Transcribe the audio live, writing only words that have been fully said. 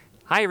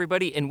Hi,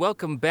 everybody, and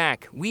welcome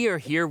back. We are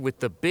here with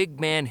the big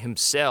man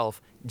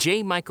himself.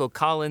 J. Michael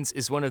Collins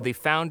is one of the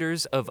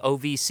founders of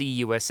OVC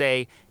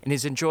USA and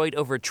has enjoyed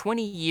over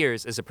 20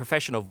 years as a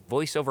professional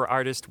voiceover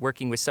artist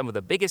working with some of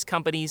the biggest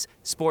companies,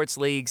 sports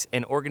leagues,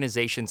 and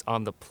organizations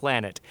on the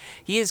planet.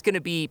 He is going to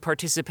be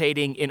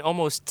participating in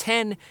almost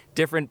 10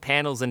 different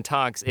panels and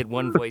talks at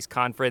One Voice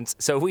Conference,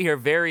 so we are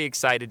very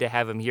excited to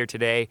have him here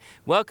today.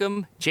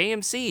 Welcome,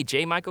 JMC,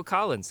 J. Michael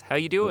Collins. How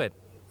you doing?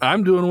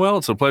 I'm doing well.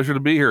 It's a pleasure to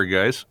be here,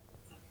 guys.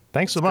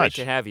 Thanks so It's much.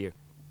 great to have you.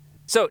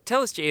 So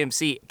tell us,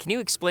 JMC, can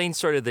you explain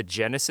sort of the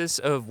genesis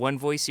of One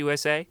Voice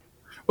USA?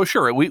 Well,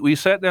 sure. We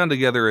sat down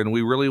together and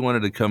we really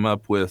wanted to come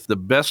up with the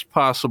best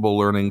possible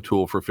learning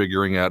tool for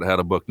figuring out how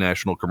to book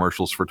national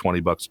commercials for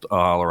 $20 a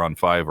holler on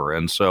Fiverr.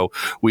 And so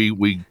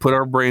we put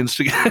our brains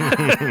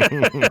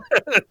together.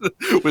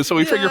 So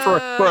we figured for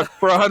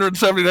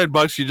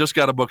 $179, you just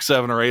got to book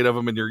 7 or 8 of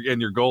them and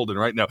you're golden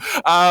right now.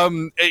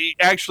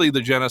 Actually,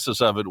 the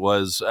genesis of it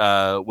was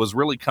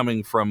really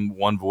coming from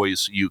One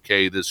Voice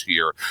UK this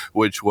year,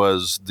 which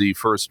was the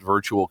first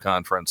virtual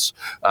conference,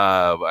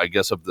 I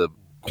guess, of the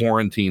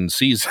quarantine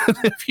season,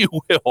 if you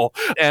will,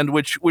 and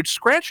which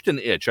scratched an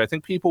itch. I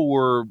think people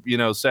were,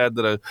 sad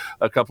that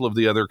a couple of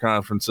the other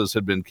conferences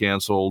had been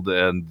canceled,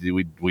 and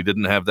we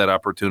didn't have that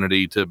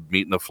opportunity to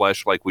meet in the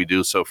flesh like we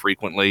do so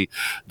frequently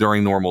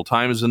during normal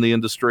times in the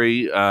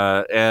industry.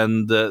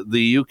 And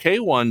the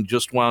UK one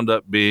just wound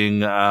up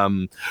being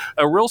a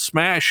real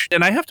smash.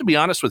 And I have to be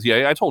honest with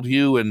you, I told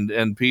you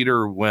and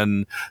Peter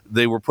when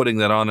they were putting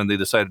that on and they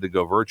decided to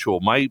go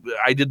virtual, I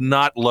did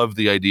not love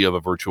the idea of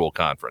a virtual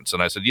conference.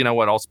 And I said, you know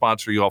what? I'll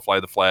sponsor you. I'll fly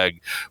the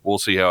flag. We'll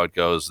see how it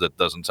goes. That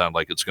doesn't sound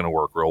like it's going to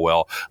work real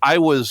well. I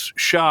was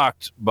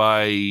shocked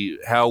by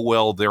how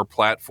well their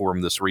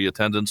platform, this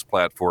reattendance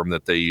platform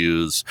that they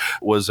use,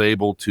 was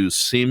able to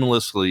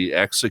seamlessly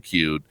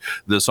execute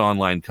this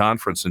online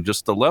conference, and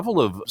just the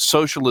level of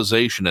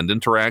socialization and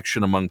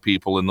interaction among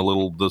people in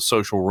the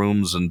social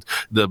rooms and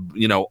the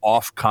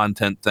off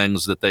content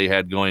things that they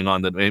had going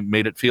on that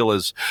made it feel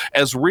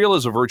as real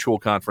as a virtual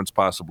conference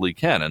possibly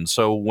can. And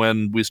so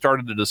when we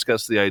started to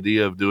discuss the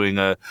idea of doing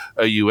a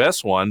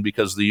US one,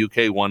 because the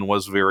UK one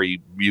was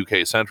very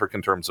UK centric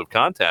in terms of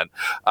content,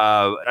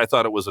 I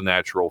thought it was a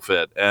natural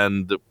fit.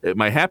 And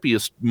my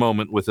happiest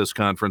moment with this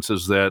conference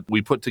is that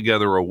we put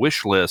together a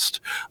wish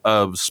list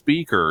of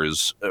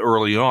speakers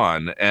early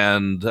on.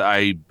 And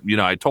I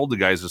told the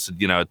guys, I said,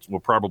 we're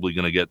probably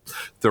going to get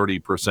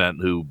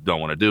 30% who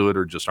don't want to do it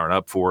or just aren't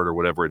up for it or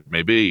whatever it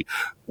may be.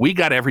 We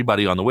got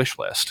everybody on the wish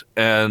list.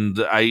 And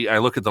I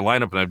look at the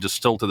lineup and I'm just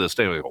still to this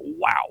day, I go,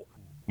 wow.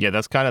 Yeah,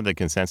 that's kind of the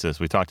consensus.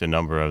 We talked to a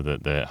number of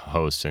the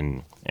hosts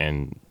and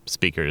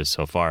speakers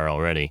so far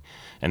already,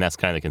 and that's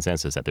kind of the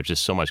consensus, that there's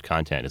just so much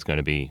content. It's going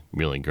to be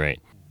really great.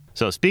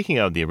 So speaking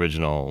of the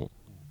original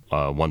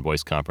One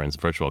Voice conference,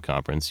 virtual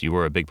conference, you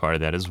were a big part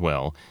of that as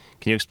well.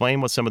 Can you explain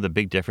what some of the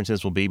big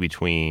differences will be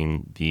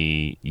between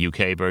the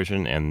UK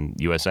version and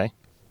USA?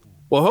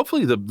 Well,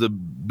 hopefully the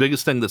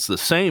biggest thing that's the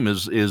same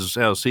is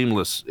how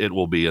seamless it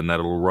will be, and that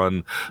it'll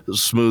run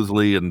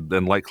smoothly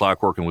and like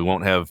clockwork, and we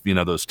won't have,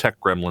 those tech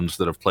gremlins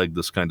that have plagued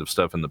this kind of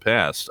stuff in the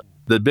past.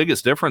 The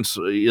biggest difference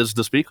is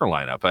the speaker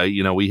lineup.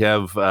 We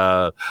have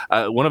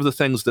one of the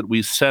things that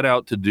we set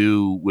out to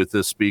do with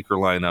this speaker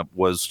lineup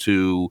was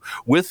to,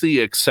 with the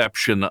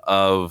exception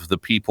of the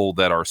people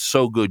that are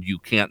so good you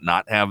can't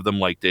not have them,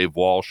 like Dave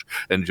Walsh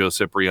and Joe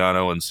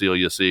Cipriano and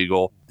Celia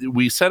Siegel,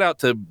 we set out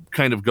to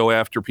kind of go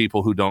after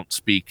people who don't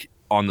speak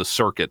on the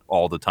circuit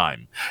all the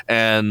time.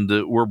 And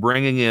we're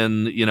bringing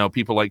in,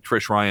 people like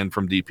Trish Ryan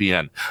from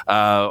DPN,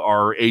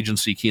 our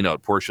agency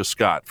keynote, Portia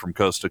Scott from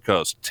Coast to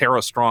Coast,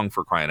 Tara Strong,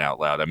 for crying out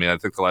loud. I mean, I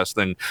think the last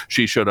thing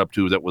she showed up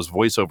to that was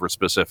voiceover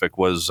specific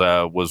was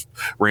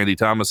Randy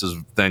Thomas's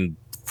thing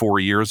 4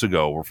 years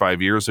ago or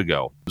 5 years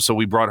ago. So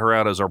we brought her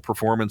out as our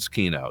performance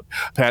keynote.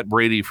 Pat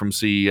Brady from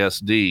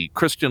CESD,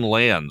 Christian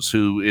Lands,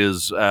 who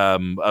is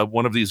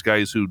one of these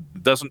guys who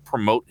doesn't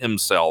promote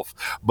himself,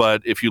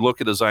 but if you look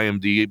at his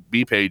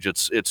IMDb page,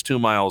 it's 2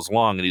 miles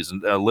long, and he's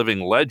a living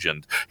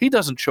legend. He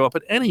doesn't show up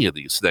at any of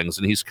these things,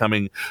 and he's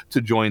coming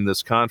to join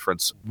this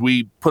conference.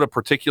 We put a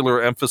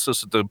particular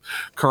emphasis at the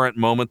current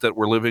moment that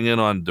we're living in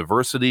on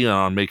diversity,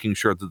 on making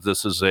sure that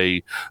this is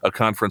a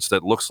conference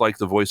that looks like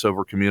the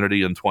voiceover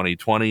community in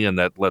 2020, and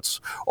that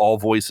lets all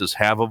voices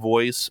have a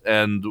voice.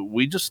 And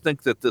we just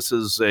think that this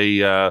is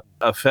a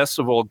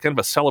festival, kind of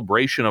a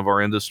celebration of our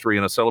industry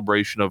and a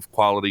celebration of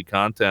quality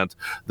content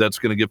that's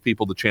going to give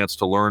people the chance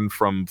to learn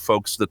from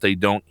folks that they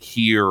don't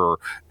hear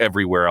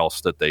everywhere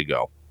else that they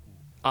go.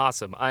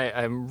 Awesome.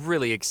 I'm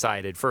really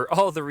excited for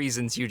all the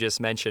reasons you just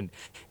mentioned.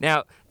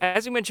 Now,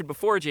 as we mentioned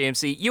before,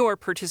 JMC, you are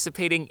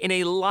participating in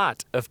a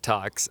lot of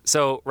talks.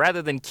 So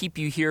rather than keep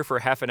you here for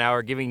half an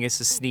hour giving us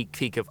a sneak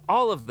peek of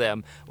all of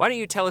them, why don't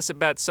you tell us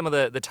about some of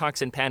the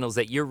talks and panels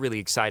that you're really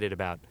excited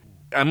about?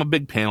 I'm a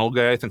big panel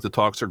guy. I think the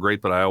talks are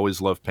great, but I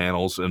always love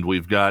panels. And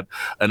we've got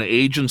an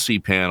agency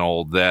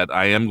panel that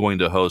I am going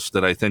to host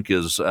that I think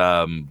is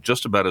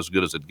just about as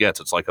good as it gets.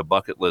 It's like a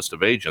bucket list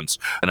of agents,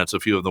 and it's a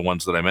few of the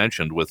ones that I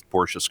mentioned with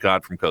Portia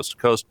Scott from Coast to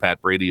Coast,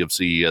 Pat Brady of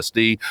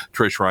CESD,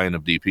 Trish Ryan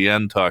of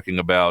DPN, talking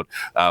about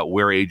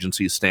where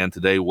agencies stand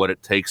today, what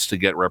it takes to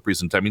get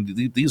representation. I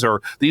mean, these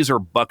are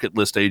bucket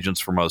list agents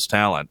for most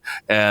talent.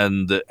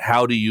 And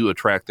how do you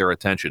attract their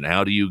attention?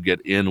 How do you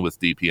get in with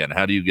DPN?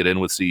 How do you get in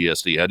with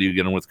CESD? How do you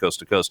get in with Coast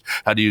to Coast?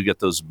 How do you get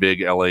those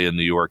big LA and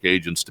New York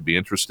agents to be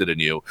interested in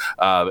you?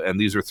 And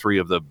these are three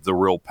of the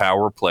real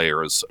power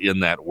players in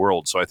that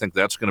world. So I think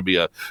that's going to be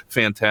a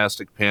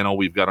fantastic panel.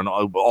 We've got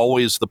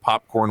always the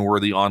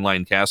popcorn-worthy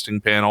online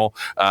casting panel,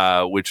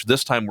 which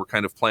this time we're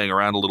kind of playing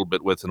around a little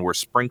bit with, and we're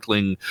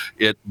sprinkling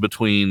it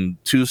between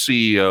two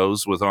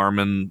CEOs with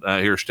Armin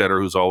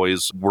Hirstetter, who's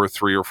always worth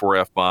 3 or 4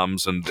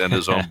 F-bombs and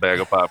his own bag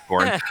of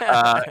popcorn,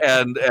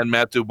 and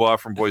Matt Dubois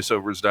from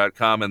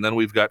voiceovers.com. And then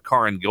we've got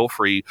Karin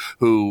Gilfrey,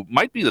 who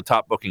might be the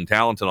top booking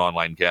talent in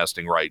online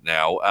casting right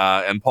now,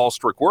 and Paul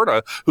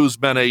Strickwerda, who's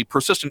been a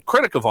persistent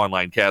critic of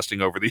online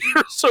casting over the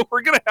years. So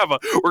we're gonna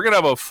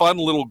have a fun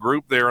little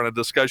group there and a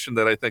discussion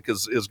that I think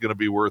is going to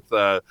be worth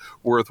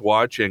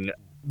watching.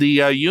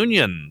 The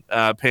union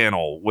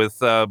panel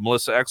with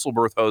Melissa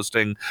Exelberth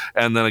hosting,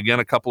 and then again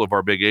a couple of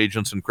our big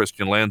agents, and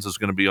Christian Lanz is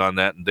going to be on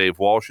that, and Dave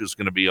Walsh is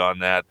going to be on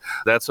that.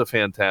 That's a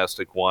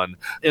fantastic one.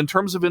 In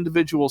terms of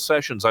individual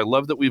sessions, I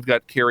love that we've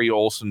got Carrie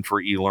Olson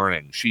for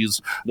e-learning.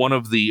 She's one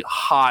of the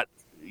hot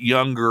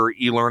younger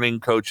e-learning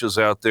coaches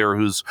out there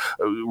who's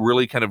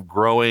really kind of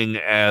growing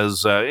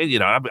as,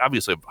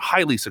 obviously a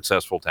highly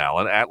successful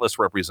talent, Atlas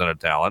represented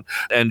talent,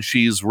 and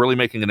she's really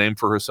making a name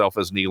for herself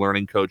as an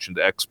e-learning coach and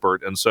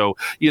expert. And so,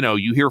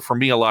 you hear from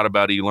me a lot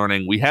about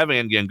e-learning. We have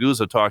Ann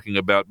Ganguza talking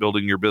about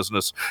building your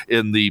business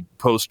in the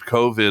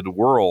post-COVID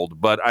world,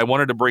 but I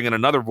wanted to bring in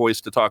another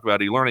voice to talk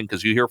about e-learning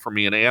because you hear from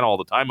me and Ann all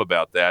the time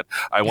about that.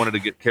 I wanted to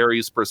get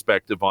Carrie's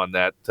perspective on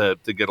that to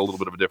get a little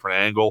bit of a different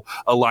angle.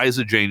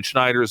 Eliza Jane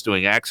Schneider is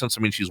doing accents.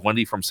 I mean, she's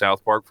Wendy from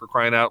South Park, for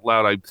crying out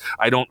loud.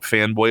 I don't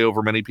fanboy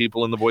over many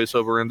people in the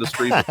voiceover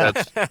industry,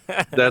 but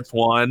that's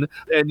one.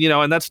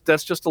 And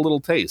that's just a little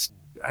taste.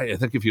 I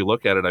think if you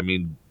look at it, I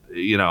mean,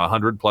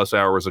 100 plus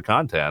hours of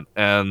content.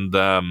 And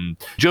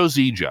Joe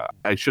Zija,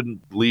 I shouldn't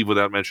leave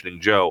without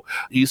mentioning Joe.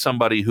 He's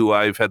somebody who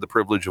I've had the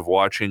privilege of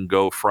watching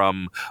go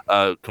from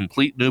a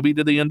complete newbie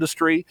to the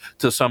industry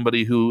to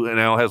somebody who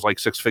now has like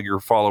 6-figure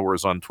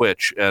followers on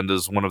Twitch and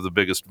is one of the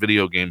biggest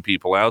video game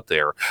people out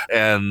there.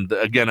 And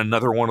again,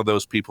 another one of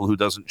those people who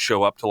doesn't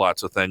show up to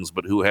lots of things,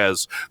 but who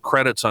has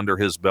credits under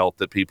his belt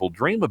that people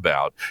dream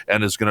about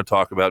and is going to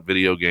talk about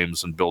video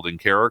games and building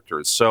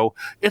characters. So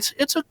it's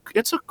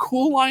a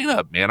cool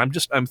lineup, man.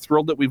 I'm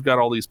thrilled that we've got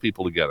all these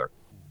people together.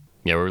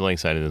 Yeah, we're really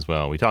excited as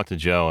well. We talked to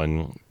Joe,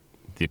 and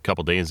a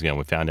couple days ago,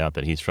 we found out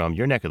that he's from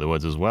your neck of the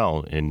woods as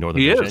well in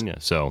Northern Virginia.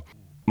 So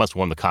must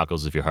warm the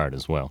cockles of your heart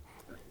as well.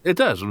 It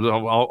does.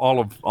 All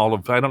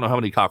of I don't know how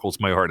many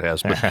cockles my heart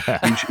has, but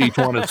each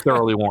one is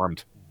thoroughly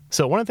warmed.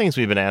 So one of the things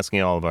we've been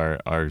asking all of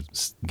our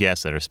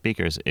guests that are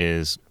speakers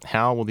is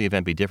how will the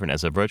event be different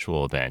as a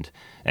virtual event?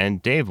 And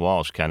Dave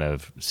Walsh kind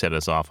of set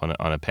us off on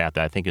a path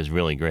that I think is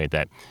really great,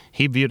 that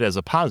he viewed as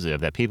a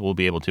positive, that people will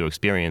be able to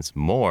experience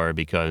more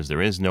because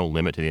there is no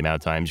limit to the amount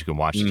of times you can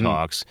watch the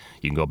talks.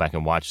 You can go back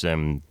and watch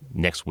them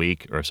 2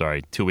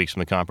 weeks from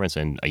the conference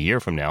and a year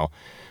from now.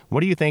 What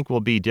do you think will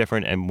be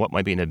different, and what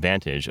might be an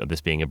advantage of this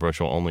being a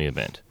virtual-only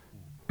event?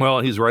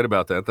 Well, he's right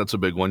about that. That's a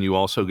big one. You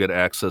also get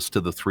access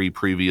to the 3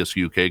 previous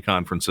UK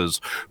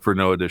conferences for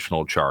no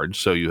additional charge.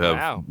 So you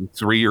have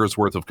 3 years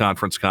worth of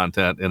conference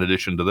content in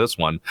addition to this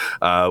one,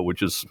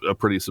 which is a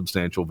pretty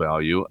substantial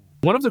value.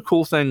 One of the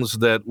cool things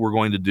that we're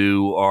going to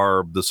do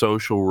are the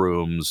social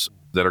rooms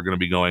that are going to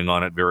be going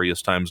on at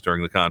various times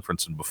during the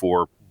conference and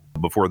before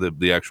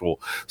the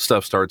actual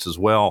stuff starts as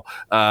well,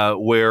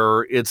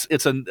 where it's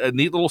a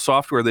neat little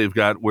software they've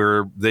got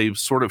where they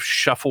sort of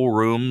shuffle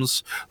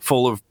rooms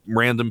full of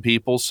random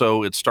people.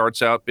 So it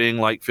starts out being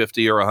like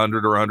 50 or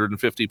 100 or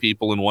 150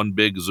 people in one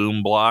big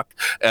Zoom block.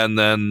 And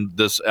then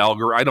this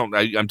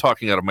I'm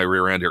talking out of my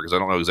rear end here because I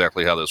don't know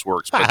exactly how this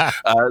works, but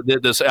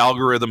this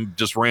algorithm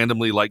just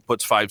randomly like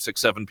puts 5,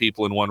 6, 7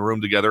 people in one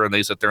room together, and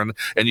they sit there and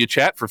you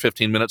chat for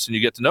 15 minutes and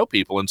you get to know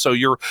people. And so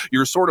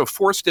you're sort of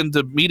forced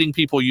into meeting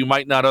people you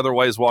might not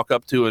otherwise walk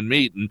up to and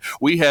meet. And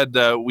we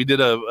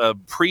did a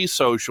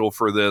pre-social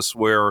for this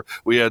where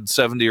we had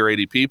 70 or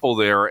 80 people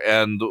there,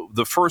 and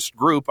the first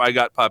group I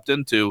got popped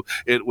into,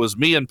 it was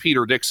me and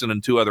Peter Dixon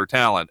and 2 other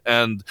talent,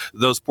 and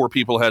those poor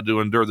people had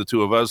to endure the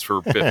 2 of us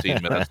for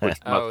 15 minutes, which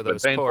must have been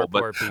painful.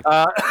 Poor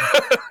people.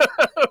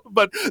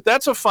 But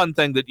that's a fun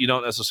thing that you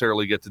don't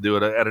necessarily get to do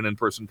at an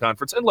in-person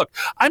conference. And look,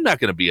 I'm not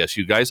going to BS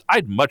you guys.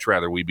 I'd much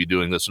rather we be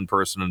doing this in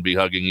person and be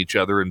hugging each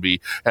other and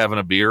be having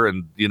a beer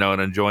and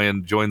and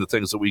enjoying the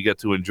things that we get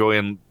to enjoy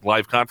in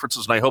live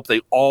conferences. And I hope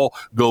they all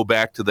go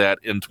back to that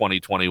in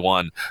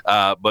 2021.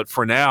 But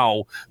for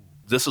now,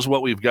 this is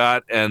what we've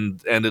got,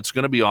 and it's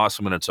going to be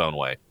awesome in its own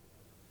way.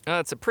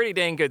 It's a pretty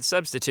dang good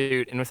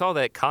substitute, and with all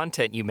that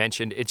content you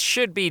mentioned, it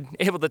should be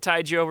able to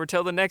tide you over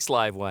till the next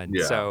live one.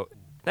 Yeah. So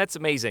that's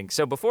amazing.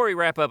 So before we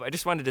wrap up, I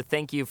just wanted to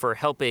thank you for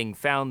helping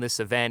found this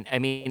event. I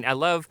mean, I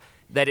love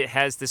that it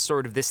has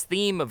this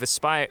theme of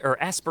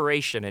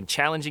aspiration and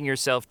challenging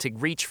yourself to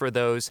reach for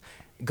those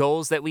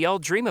goals that we all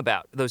dream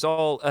about, those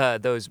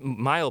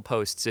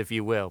mileposts, if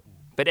you will.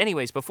 But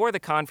anyways, before the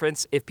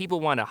conference, if people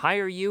want to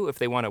hire you, if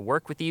they want to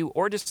work with you,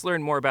 or just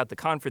learn more about the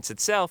conference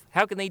itself,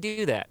 how can they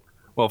do that?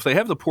 Well, if they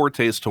have the poor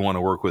taste to want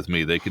to work with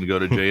me, they can go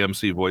to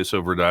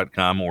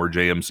jmcvoiceover.com or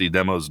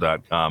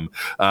jmcdemos.com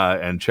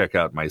and check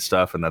out my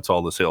stuff. And that's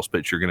all the sales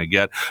pitch you're going to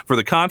get. For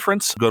the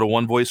conference, go to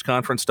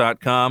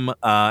onevoiceconference.com.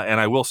 And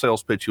I will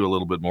sales pitch you a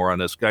little bit more on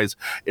this. Guys,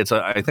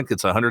 I think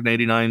it's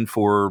 $189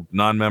 for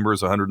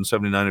non-members,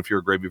 $179 if you're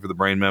a Gravy for the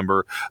Brain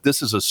member.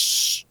 This is a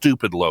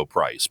stupid low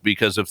price,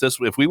 because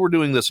if we were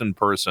doing this in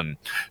person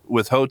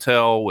with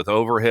hotel, with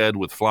overhead,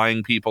 with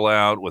flying people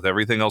out, with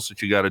everything else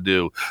that you got to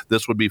do,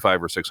 this would be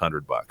 $500 or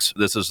 $600.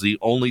 This is the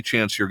only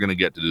chance you're going to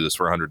get to do this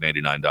for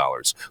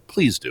 $189.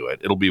 Please do it.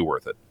 It'll be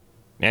worth it.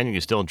 And you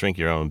can still drink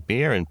your own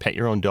beer and pet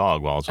your own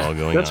dog while it's all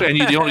going on. And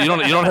you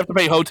don't have to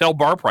pay hotel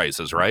bar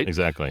prices, right?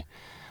 Exactly.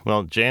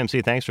 Well,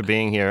 JMC, thanks for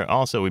being here.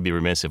 Also, we'd be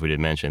remiss if we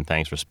didn't mention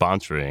thanks for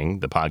sponsoring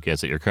the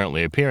podcast that you're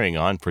currently appearing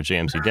on for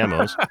JMC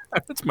Demos.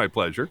 It's my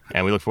pleasure.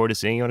 And we look forward to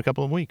seeing you in a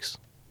couple of weeks.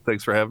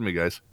 Thanks for having me, guys.